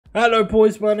Hello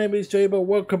boys, my name is Jaybur.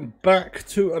 Welcome back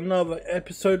to another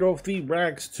episode of the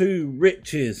Rags to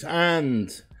Riches.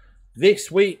 And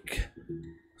this week,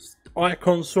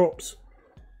 Icon Swaps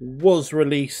was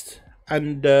released,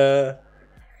 and we'll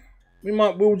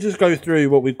just go through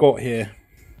what we've got here.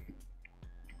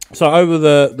 So over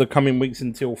the coming weeks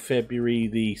until February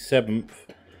the 7th,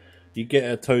 you get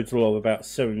a total of about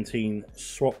 17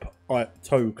 swap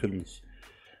tokens.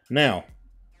 Now,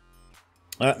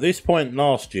 at this point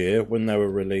last year, when they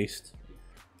were released,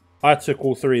 I took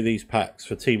all three of these packs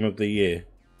for Team of the Year.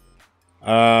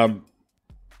 I'm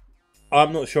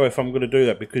not sure if I'm going to do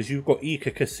that because you've got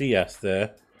Iker Casillas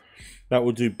there. That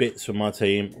will do bits for my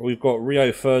team. We've got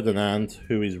Rio Ferdinand,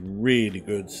 who is really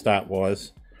good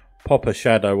stat-wise. Pop a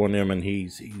shadow on him and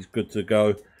he's good to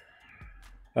go.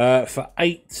 For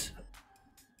 8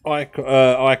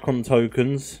 icon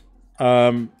tokens,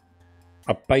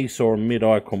 a base or a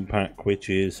mid-icon pack, which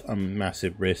is a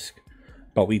massive risk.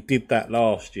 But we did that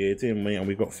last year, didn't we? And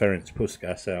we got Ferenc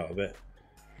Puskas out of it.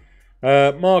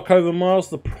 Mark Overmars,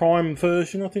 the prime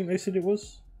version, I think they said it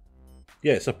was.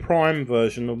 Yeah, it's a prime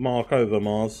version of Mark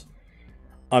Overmars.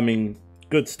 I mean,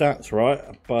 good stats,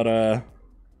 right? But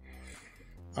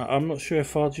I'm not sure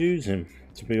if I'd use him,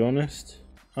 to be honest.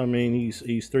 I mean, he's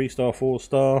 3-star,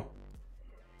 4-star.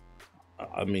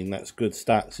 I mean, that's good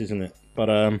stats, isn't it?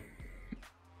 But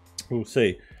we'll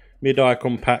see.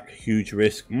 Mid-icon pack, huge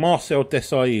risk. Marcel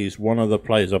Desailly is one of the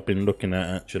players I've been looking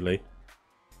at, actually.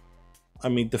 I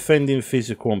mean, defending,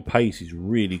 physical and pace is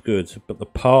really good, but the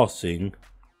passing,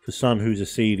 for someone who's a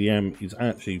CDM, is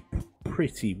actually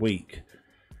pretty weak.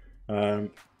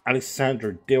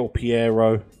 Alessandro Del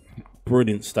Piero,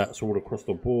 brilliant stats all across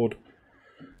the board.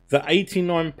 The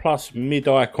 89 plus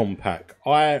mid-icon pack,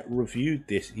 I reviewed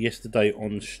this yesterday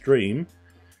on stream,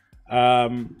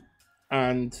 and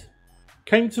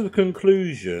came to the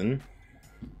conclusion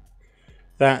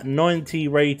that 90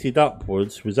 rated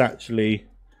upwards was actually,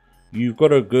 you've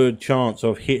got a good chance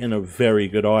of hitting a very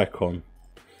good icon.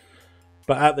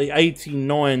 But at the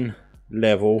 89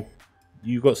 level,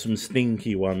 you've got some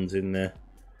stinky ones in there.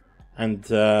 And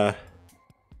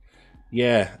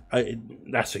yeah,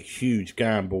 that's a huge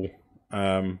gamble.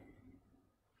 And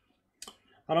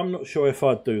I'm not sure if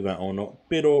I'd do that or not.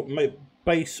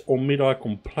 Base or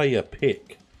mid-icon player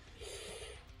pick.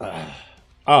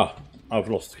 I've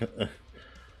lost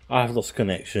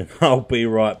connection. I'll be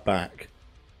right back.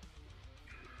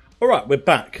 Alright, we're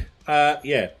back.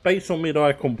 Yeah, base or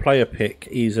mid-icon player pick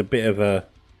is a bit of a...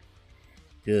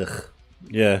 Ugh.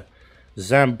 Yeah.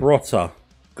 Zambrotta.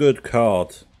 Good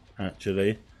card,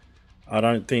 actually. I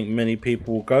don't think many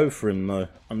people will go for him, though,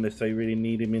 unless they really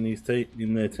need him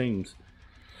in their teams.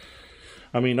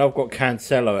 I mean, I've got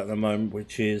Cancelo at the moment,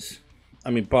 which is... I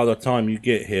mean, by the time you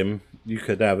get him, you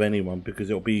could have anyone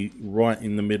because it'll be right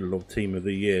in the middle of Team of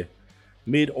the Year.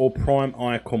 Mid or prime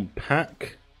icon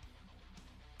pack.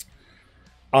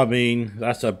 I mean,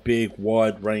 that's a big,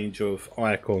 wide range of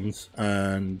icons,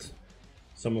 and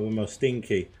some of them are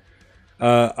stinky.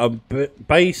 A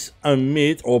base, a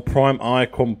mid or prime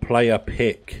icon player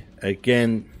pick.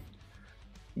 Again,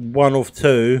 one of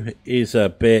two is a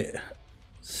bit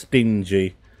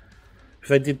stingy. If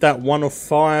they did that 1 of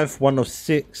 5, 1 of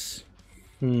 6,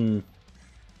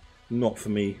 not for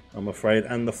me, I'm afraid.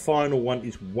 And the final one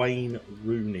is Wayne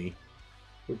Rooney.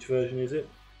 Which version is it?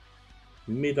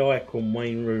 Mid-icon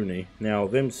Wayne Rooney. Now,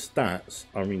 them stats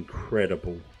are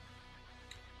incredible.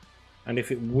 And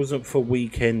if it wasn't for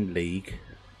Weekend League,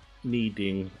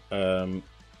 needing... you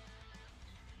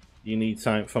need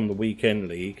something from the Weekend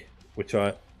League, which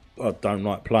I don't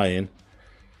like playing,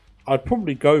 I'd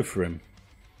probably go for him.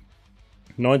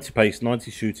 90 pace, 90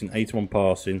 shooting, 81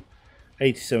 passing,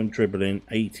 87 dribbling,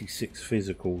 86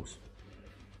 physicals.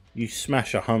 You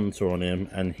smash a hunter on him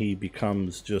and he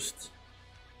becomes just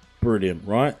brilliant,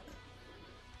 right?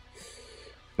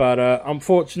 But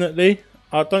unfortunately,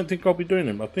 I don't think I'll be doing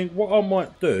him. I think what I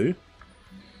might do...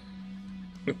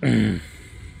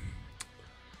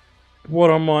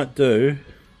 what I might do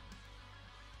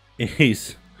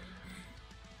is...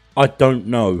 I don't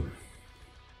know.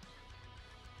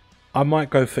 I might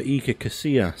go for Iker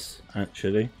Casillas,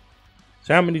 actually.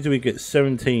 So how many do we get?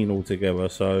 17 altogether.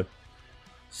 So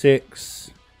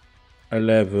 6,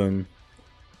 11,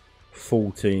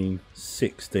 14,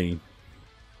 16.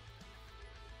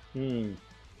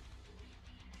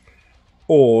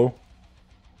 Or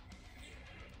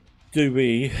do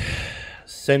we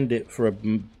send it for a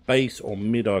base or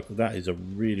mid-icon? That is a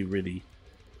really...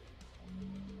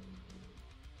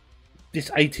 This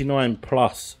 89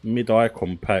 plus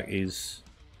mid-icon pack is...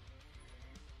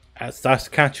 That's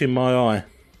catching my eye.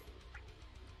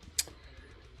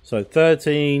 So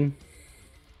 13,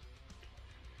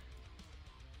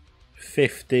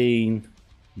 15,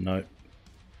 no,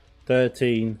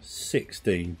 13,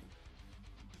 16.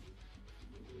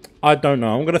 I don't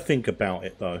know. I'm going to think about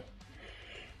it though.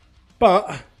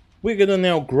 But we're going to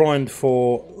now grind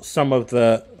for some of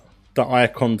the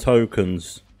icon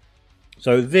tokens.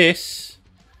 So this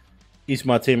is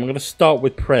my team. I'm going to start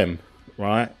with Prem,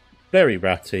 right? Very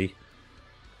ratty.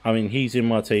 I mean, he's in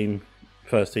my team,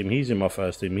 first team. He's in my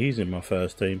first team. He's in my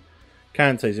first team.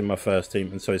 Kante's in my first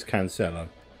team, and so is Cancelo.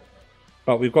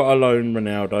 But we've got a lone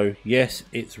Ronaldo. Yes,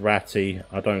 it's ratty.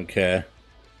 I don't care.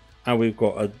 And we've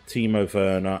got a Timo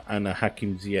Werner and a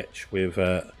Hakim Ziyech with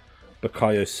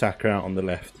Bukayo Saka out on the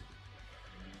left.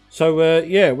 So,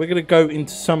 yeah, we're going to go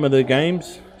into some of the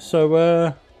games. So,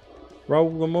 roll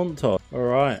the montage. All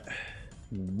right.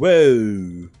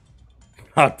 Whoa.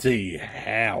 Bloody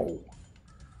hell.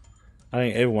 I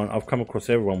think everyone, I've come across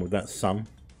everyone with that sum.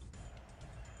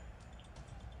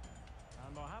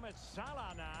 And Mohamed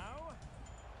Salah now.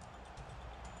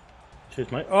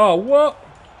 Cheers, mate. Oh, what?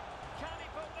 Can he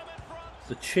put them in front?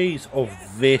 The cheese of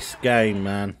this game,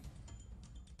 man.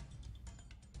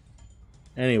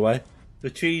 Anyway, the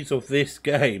cheese of this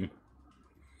game.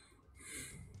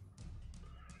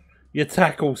 You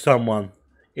tackle someone,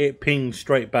 it pings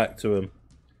straight back to them.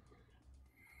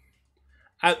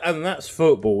 And that's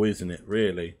football, isn't it,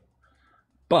 really?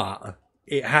 But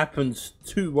it happens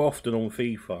too often on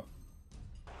FIFA.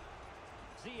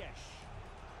 Ziyech.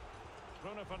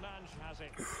 Bruno Fernandes has it.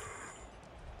 An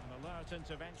alert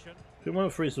intervention. If it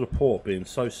weren't for his report being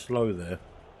so slow there,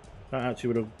 that actually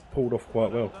would have pulled off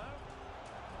quite well.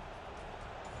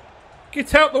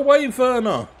 Get out the way,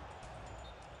 Werner!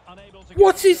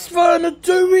 What is Werner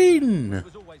doing?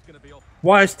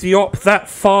 Why is Diop that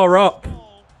far up?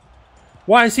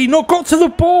 Why has he not got to the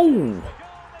ball?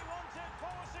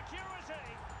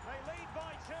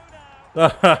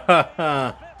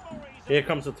 Here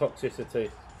comes the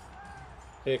toxicity.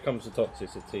 Here comes the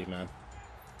toxicity, man.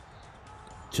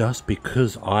 Just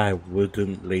because I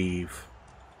wouldn't leave.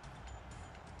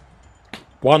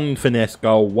 One finesse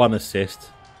goal, one assist.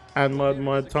 And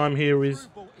my time here is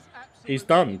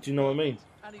done. Do you know what I mean?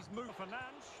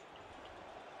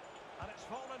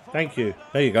 Thank you.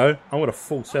 There you go. I'm going to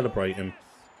full celebrate him.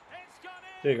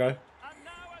 There you go.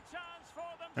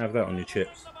 Have that on your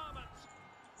chips.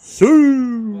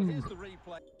 Sue!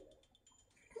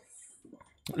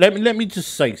 Let me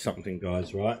just say something,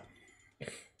 guys, right?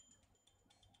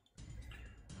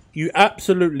 You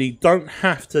absolutely don't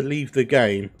have to leave the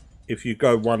game if you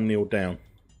go 1-0 down.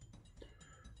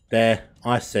 There,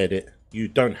 I said it. You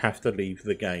don't have to leave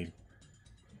the game.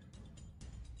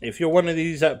 If you're one of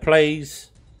these that plays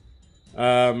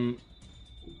golden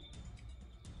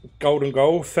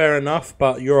goal, fair enough,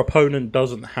 but your opponent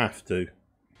doesn't have to.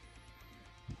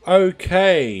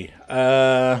 Okay,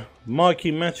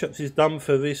 Mikey Matchups is done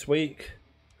for this week.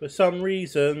 For some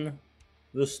reason,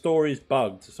 the store is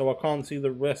bugged, so I can't see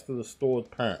the rest of the stored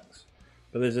packs.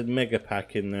 But there's a mega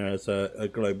pack in there as a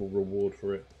global reward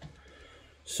for it.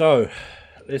 So,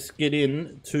 let's get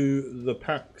into the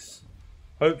packs.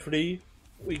 Hopefully,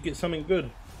 we get something good.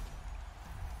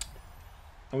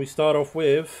 And we start off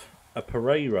with a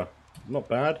Pereira. Not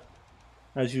bad.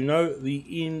 As you know, the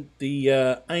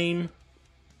aim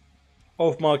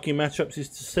of Mikey Matchups is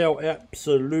to sell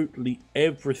absolutely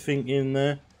everything in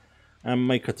there and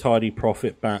make a tidy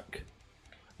profit back.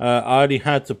 I only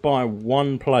had to buy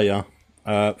one player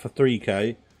for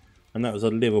 3k, and that was a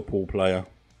Liverpool player.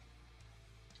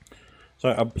 So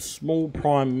a small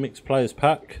prime mixed players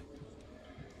pack.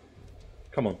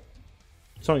 Come on.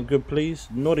 Something good, please.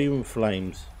 Not even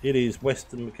Flames. It is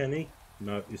Weston McKennie.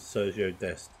 No, it's Sergio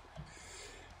Dest.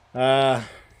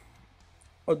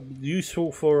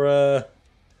 Useful for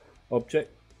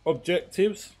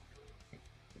objectives.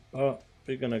 But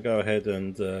we're going to go ahead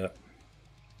and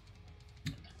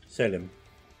sell him.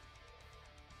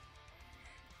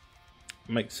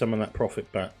 Make some of that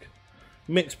profit back.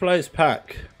 Mixed players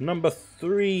pack. Number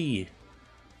 3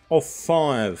 of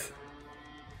 5.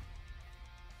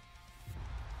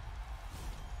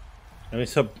 And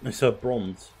it's a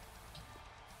bronze.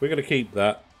 We're going to keep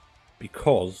that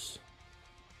because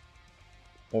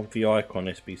of the icon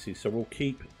SBC. So we'll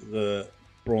keep the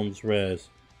bronze rares.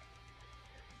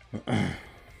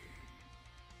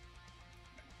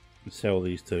 Sell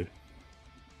these two.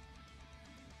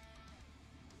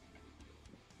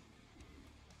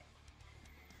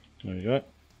 There we go.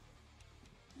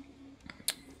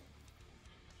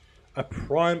 A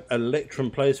prime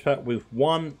Electrum players pack with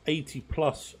 180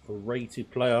 plus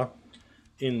rated player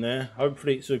in there.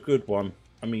 Hopefully it's a good one.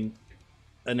 I mean,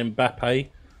 an Mbappe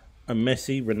a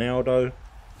Messi, Ronaldo,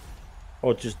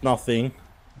 or just nothing.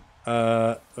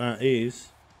 That is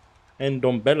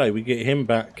Ndombele. We get him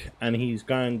back, and he's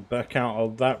going back out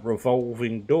of that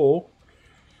revolving door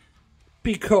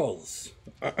because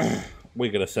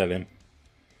we're going to sell him.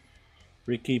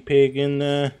 Ricky Pig in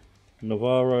there,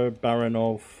 Navarro,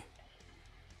 Baranov,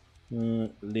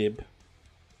 Lib,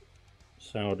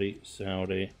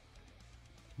 Saudi,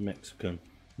 Mexican.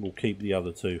 We'll keep the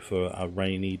other two for a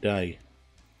rainy day.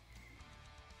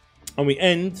 And we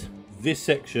end this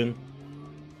section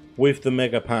with the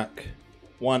mega pack.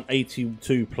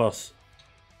 182 plus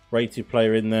rated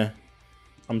player in there.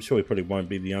 I'm sure he probably won't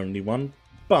be the only one,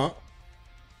 but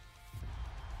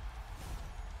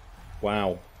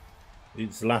wow,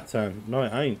 it's Zlatan. No,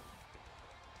 it ain't.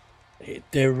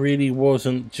 There really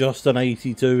wasn't just an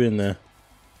 82 in there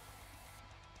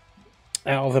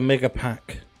out of a mega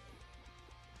pack.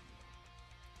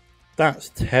 That's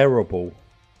terrible.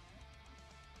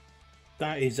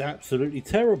 That is absolutely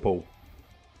terrible.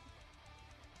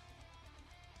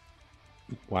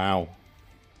 Wow.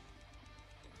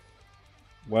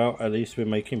 Well, at least we're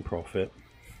making profit.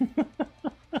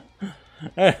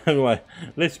 Anyway,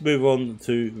 let's move on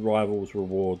to Rivals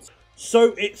Rewards.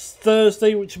 So it's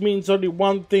Thursday, which means only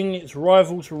one thing. It's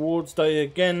Rivals Rewards Day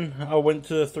again. I went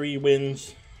to the 3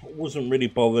 wins. Wasn't really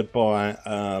bothered by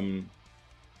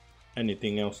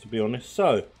anything else, to be honest.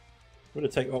 So I'm going to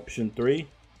take option 3,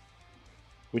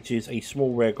 which is a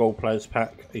small rare gold players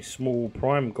pack, a small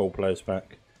prime gold players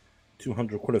pack,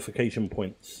 200 qualification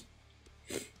points.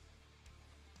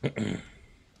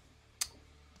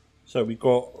 So we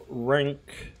got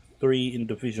rank 3 in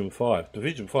Division 5.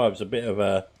 Division 5 is a bit of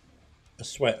a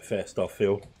sweat fest, I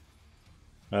feel.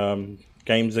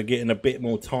 Games are getting a bit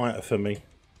more tighter for me.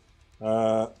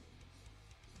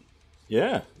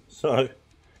 Yeah, so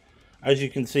as you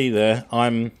can see there,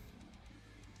 I'm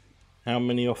how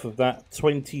many off of that?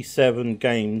 27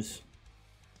 games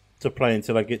to play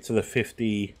until I get to the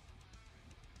 50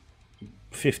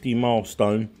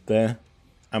 milestone there.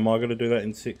 Am I going to do that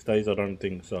in 6 days? I don't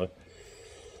think so.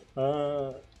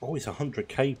 Oh, it's a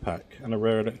 100k pack and a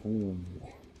rare. Ooh.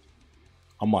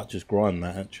 I might just grind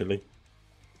that actually.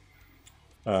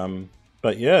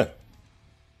 But yeah.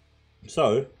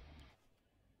 So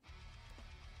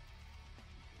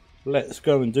let's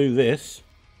go and do this.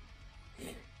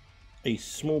 A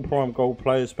small prime gold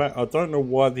players pack. I don't know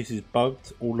why this is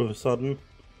bugged all of a sudden.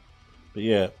 But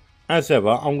yeah. As ever,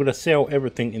 I'm going to sell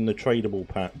everything in the tradable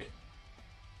pack.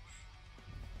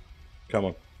 Come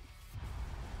on.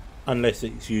 Unless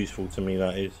it's useful to me,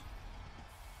 that is.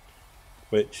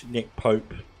 Which, Nick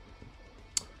Pope.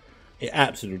 It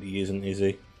absolutely isn't, is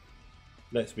he?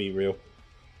 Let's be real.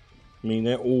 I mean,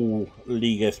 they're all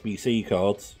League SBC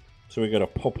cards. So we're going to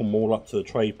pop them all up to the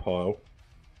trade pile.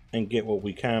 And get what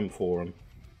we can for them.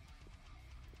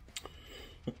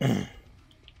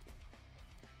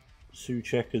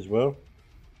 Suchek as well.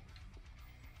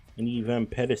 And Ivan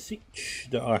Perisic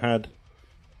that I had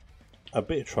a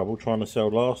bit of trouble trying to sell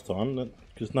last time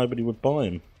because nobody would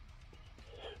buy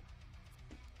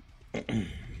him.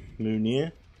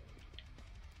 Mounier.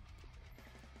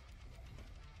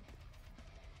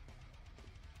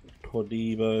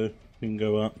 Todibo can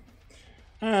go up.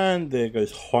 And there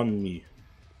goes Honmi.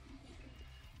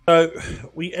 So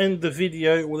we end the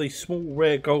video with a small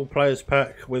rare gold players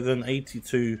pack with an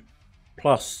 82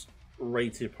 plus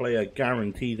rated player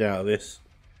guaranteed out of this.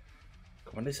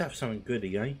 Come on, let's have something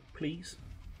goody, eh? Please.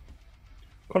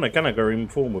 Conor Gallagher in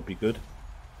form would be good.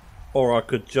 Or I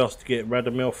could just get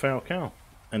Radamel Falcao.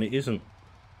 And it isn't.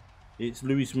 It's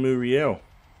Luis Muriel.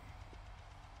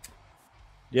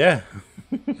 Yeah.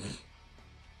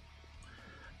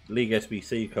 League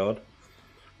SBC card.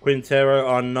 Quintero,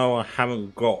 I know I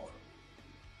haven't got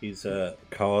his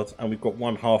cards. And we've got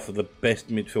one half of the best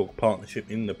midfield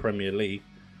partnership in the Premier League.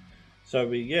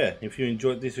 So yeah, if you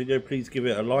enjoyed this video, please give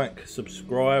it a like,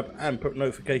 subscribe, and put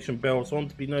notification bells on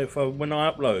to be notified when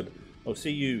I upload. I'll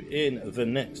see you in the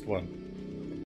next one.